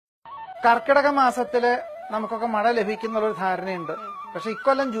കർക്കിടക മാസത്തില് നമുക്കൊക്കെ മഴ ലഭിക്കുന്നുള്ളൊരു ധാരണയുണ്ട്. പക്ഷെ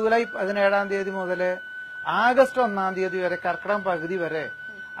ഇക്കൊല്ലം ജൂലൈ 17-ാം തീയതി മുതൽ ആഗസ്റ്റ് 1-ാം തീയതി വരെ, കർക്കിടകം പകുതി വരെ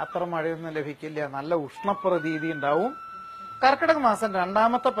അത്ര മഴയൊന്നും ലഭിക്കില്ല. നല്ല ഉഷ്ണപ്രതീതി ഉണ്ടാവും. കർക്കിടക മാസം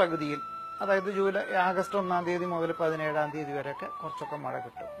 2-ാമത്തെ പകുതിയിൽ, അതായത് ആഗസ്റ്റ് 1-ാം തീയതി മുതൽ 17-ാം തീയതി വരെയൊക്കെ കുറച്ചൊക്കെ മഴ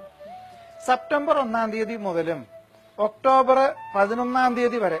കിട്ടും. സെപ്റ്റംബർ 1-ാം തീയതി മുതലും ഒക്ടോബർ 11-ാം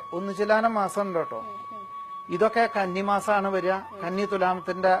തീയതി വരെ ഒന്നുചിലാന മാസം ഉണ്ട് കേട്ടോ. ഇതൊക്കെ കന്നിമാസമാണ് വരിക. കന്നി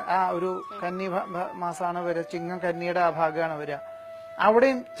തുലാമത്തിന്റെ ആ ഒരു കന്നി മാസമാണ് വരിക. ചിങ്ങം കന്നിയുടെ ആ ഭാഗമാണ് വരിക.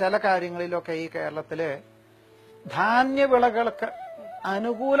 അവിടെയും ചില കാര്യങ്ങളിലൊക്കെ ഈ കേരളത്തില് ധാന്യവിളകൾക്ക്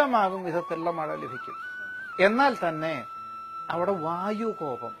അനുകൂലമാകും വിധത്തിലുള്ള മഴ ലഭിക്കും. എന്നാൽ തന്നെ അവിടെ വായു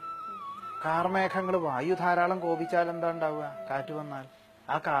കോപം, കാർമേഘങ്ങൾ, വായു ധാരാളം കോപിച്ചാൽ എന്താ ഉണ്ടാവുക? കാറ്റ് വന്നാൽ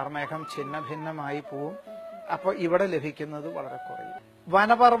ആ കാർമേഘം ഛിന്ന ഭിന്നമായി പോവും. അപ്പൊ ഇവിടെ ലഭിക്കുന്നത് വളരെ കുറയും.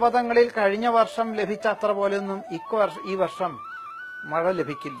 വനപർവ്വതങ്ങളിൽ കഴിഞ്ഞ വർഷം ലഭിച്ച അത്ര പോലെയൊന്നും ഈ വർഷം മഴ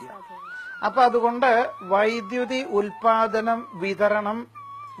ലഭിക്കില്ല. അപ്പൊ അതുകൊണ്ട് വൈദ്യുതി ഉൽപാദനം, വിതരണം,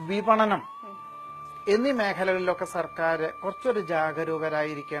 വിപണനം എന്നീ മേഖലകളിലൊക്കെ സർക്കാർ കുറച്ചൊരു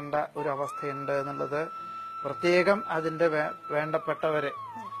ജാഗരൂകരായിരിക്കേണ്ട ഒരു അവസ്ഥയുണ്ട് എന്നുള്ളത് പ്രത്യേകം അതിന്റെ വേണ്ടപ്പെട്ടവരെ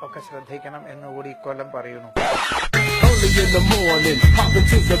ഒക്കെ ശ്രദ്ധിക്കണം എന്നുകൂടി ഇക്കൊല്ലം പറയുന്നു. Early in the morning, hopping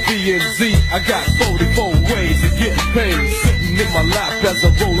to the B&Z. I got 44 ways to get paid. Sitting in my lap as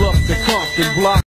I roll up the Compton block.